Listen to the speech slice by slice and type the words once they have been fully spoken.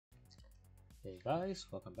Hey guys,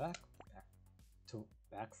 welcome back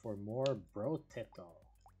for more Brotato.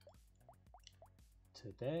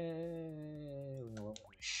 Today we're gonna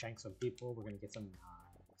shank some people. We're gonna get some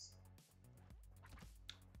knives.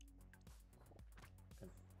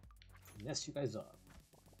 Gonna mess you guys up.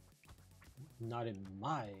 Not in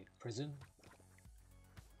my prison.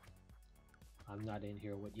 I'm not in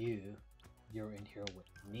here with you. You're in here with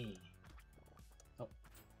me. Oh,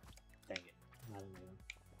 dang it! Not in there.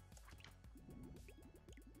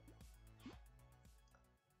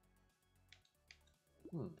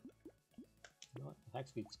 You know what? Attack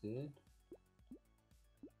speed's good.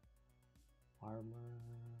 Armor.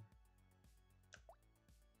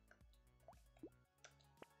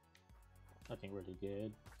 Nothing really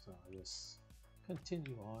good, so I just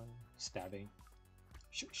continue on stabbing.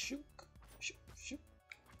 Shoot, shoot, shoot, shoot.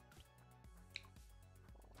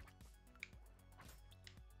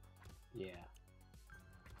 Yeah.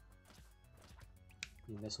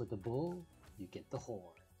 You mess with the bull, you get the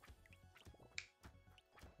horn.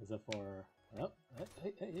 Is it for... Oh,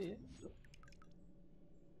 hey.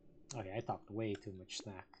 Okay, I talked way too much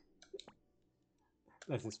snack.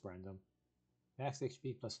 That's just random. Max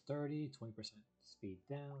HP plus 30, 20% speed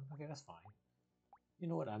down. Okay, that's fine. You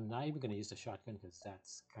know what? I'm not even going to use the shotgun because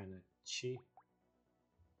that's kind of cheap.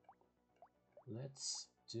 Let's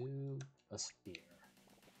do a spear.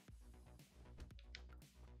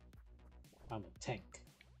 I'm a tank.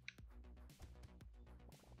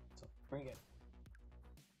 So bring it.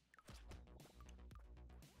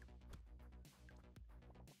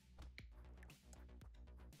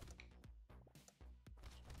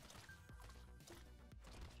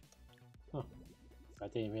 Huh.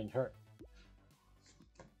 That didn't even hurt.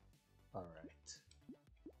 Alright.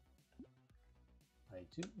 I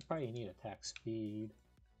do probably need attack speed.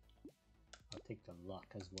 I'll take the luck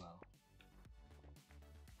as well.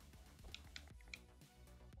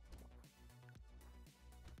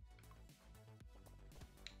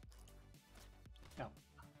 Oh.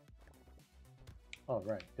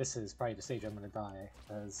 Alright, this is probably the stage I'm gonna die,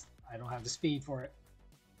 because I don't have the speed for it.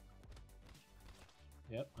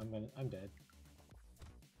 Yep, I'm dead.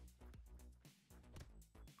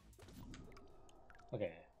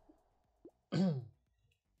 Okay. The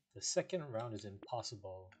second round is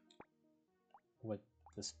impossible with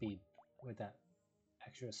the speed, with that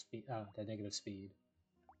extra speed, that negative speed.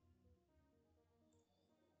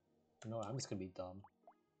 You know what, I'm just gonna be dumb.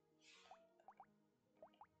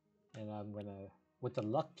 And I'm gonna, with the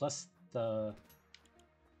luck plus the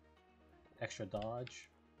extra dodge,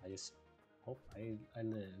 I just hope I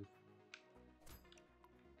live.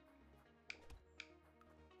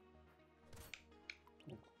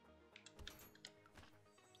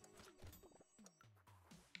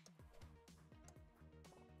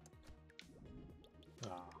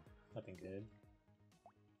 Ah, nothing good.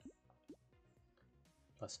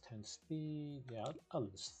 Plus 10 speed. Yeah, I'll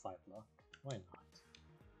lose 5 luck. Why not?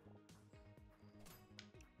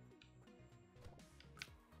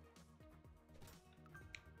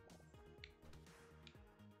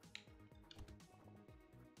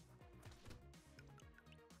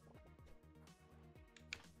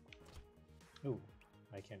 Ooh,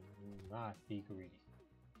 I cannot be greedy.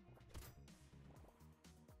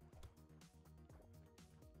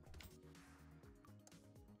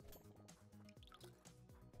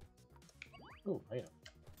 Ooh, item.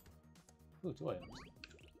 Ooh, 2 items.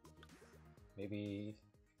 Maybe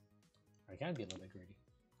I can be a little bit greedy.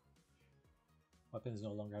 Weapons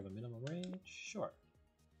no longer have a minimum range? Sure.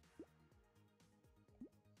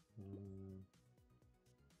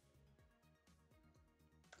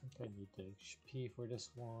 I think I need the HP for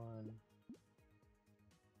this one.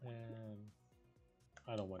 And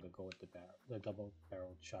I don't want to go with the double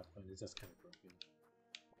barreled shotgun, it's just kind of broken.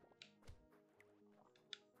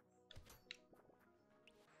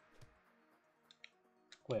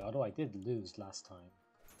 Wait, although I did lose last time,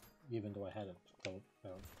 even though I had a double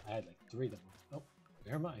barrel, I had like 3 of them. Oh,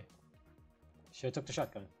 where am I? Should've took the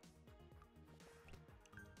shotgun.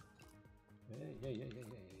 Yeah.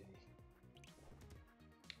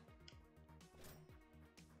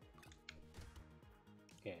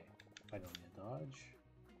 Okay, I don't need a dodge.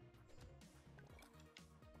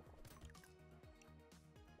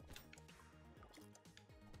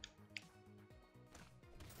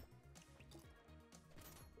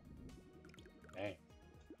 Dang.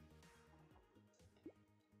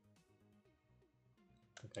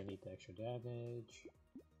 I think I need the extra damage.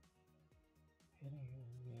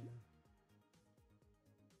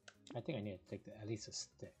 I think I need to take at least a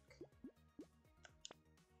stick.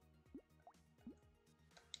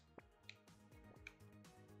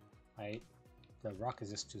 The rock is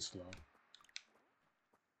just too slow.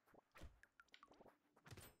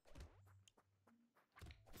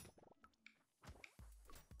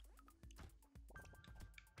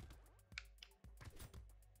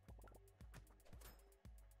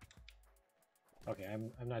 Okay,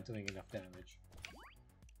 I'm not doing enough damage.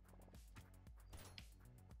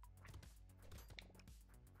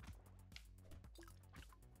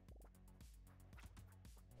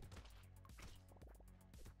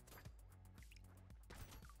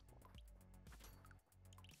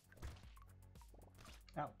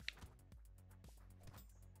 Ow.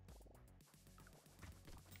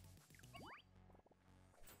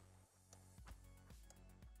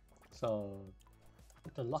 So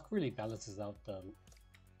the luck really balances out the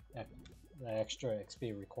extra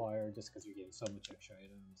XP required just because you're getting so much extra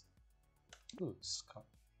items. Ooh,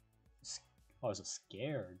 I was a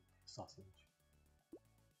scared sausage.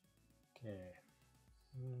 Okay.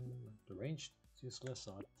 The range is useless,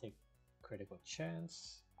 so I'll take critical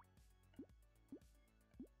chance.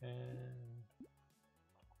 And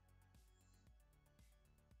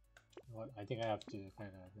what I think I have to kind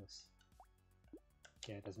of just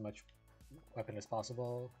get as much weapon as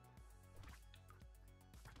possible.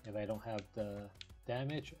 If I don't have the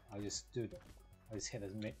damage, I'll just do that. I just hit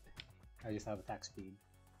as mid. I just have attack speed.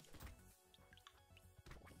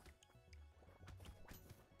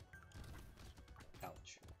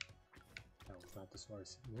 Ouch. That was not the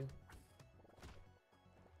smartest move.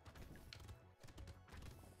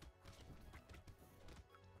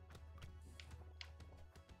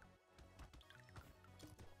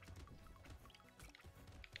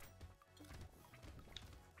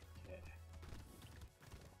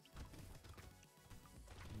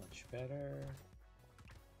 Better,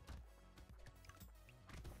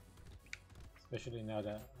 especially now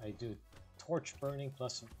that I do torch burning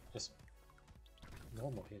plus just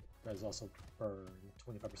normal hit does also burn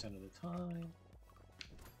 25% of the time.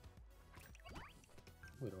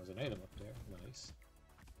 Ooh, there was an item up there, nice.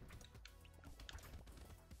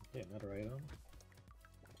 Okay, another item,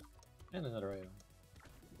 and another item.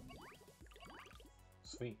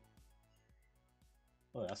 Sweet.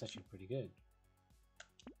 Oh, that's actually pretty good.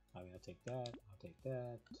 I mean, I'll take that, I'll take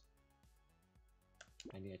that.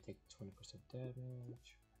 I need to take 20%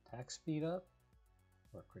 damage. Attack speed up?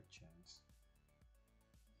 Or crit chance?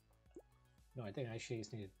 No, I think I actually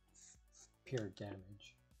just need pure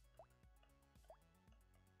damage.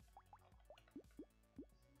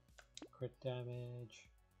 Crit damage.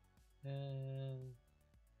 And...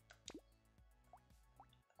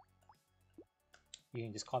 you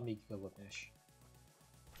can just call me Gilgamesh.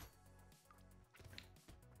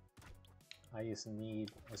 I just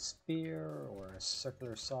need a spear or a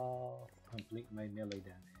circular saw to complete my melee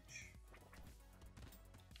damage.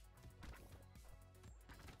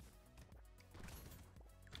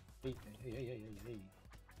 Hey.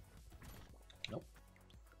 Nope.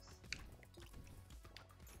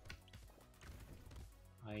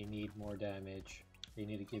 I need more damage. They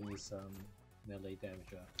need to give me some melee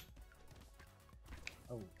damage up.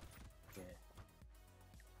 Oh, yeah.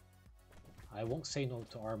 I won't say no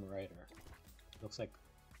to armor either. Looks like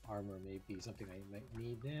armor may be something I might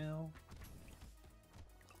need now.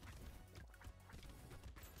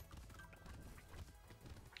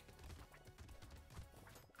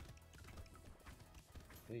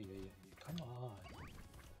 Hey, come on.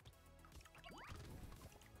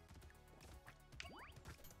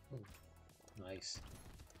 Oh, nice.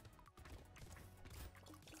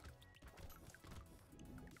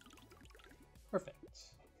 Perfect.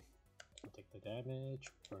 I'll take the damage.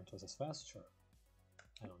 Burn twice as fast, sure.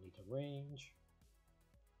 I don't need the range.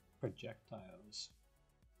 Projectiles.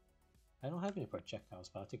 I don't have any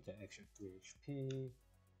projectiles, but I'll take the extra 3 HP.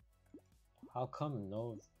 How come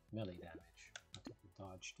no melee damage? I'll take the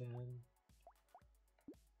dodge then.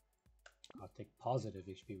 I'll take positive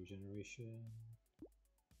HP regeneration.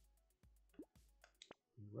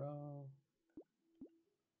 Row.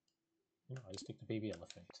 No, I'll just take the baby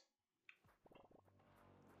elephant.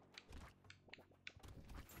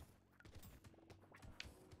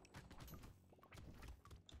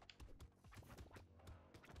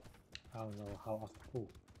 I don't know how often. Ooh.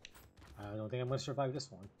 I don't think I'm gonna survive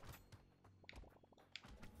this one.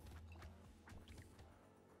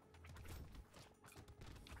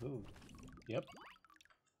 Ooh. Yep.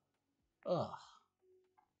 Ugh.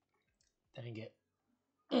 Dang it.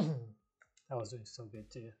 I was doing so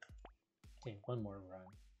good too. Okay, one more run.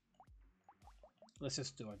 Let's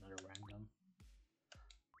just do another random.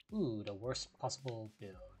 Ooh, the worst possible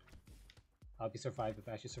build. I'll be survived if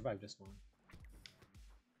I actually survive this one.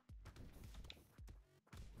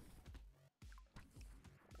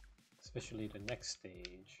 Especially the next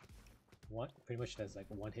stage. Pretty much that's like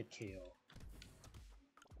a one-hit KO.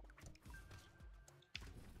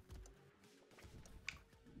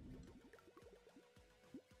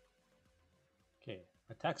 Okay,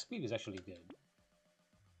 attack speed is actually good.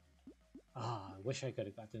 Ah, wish I could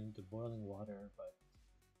have gotten into boiling water,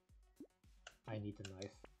 but I need the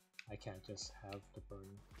knife. I can't just have the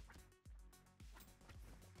burn.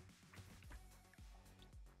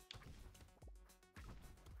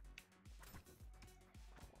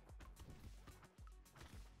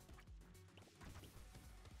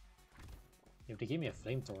 If they give me a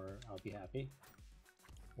flamethrower, I'll be happy.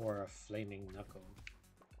 Or a flaming knuckle.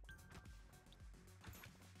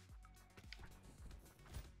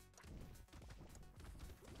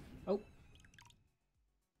 Oh!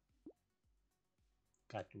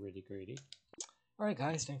 Got really greedy. Alright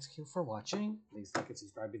guys, thanks for watching. Please like and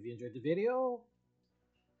subscribe if you enjoyed the video.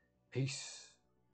 Peace.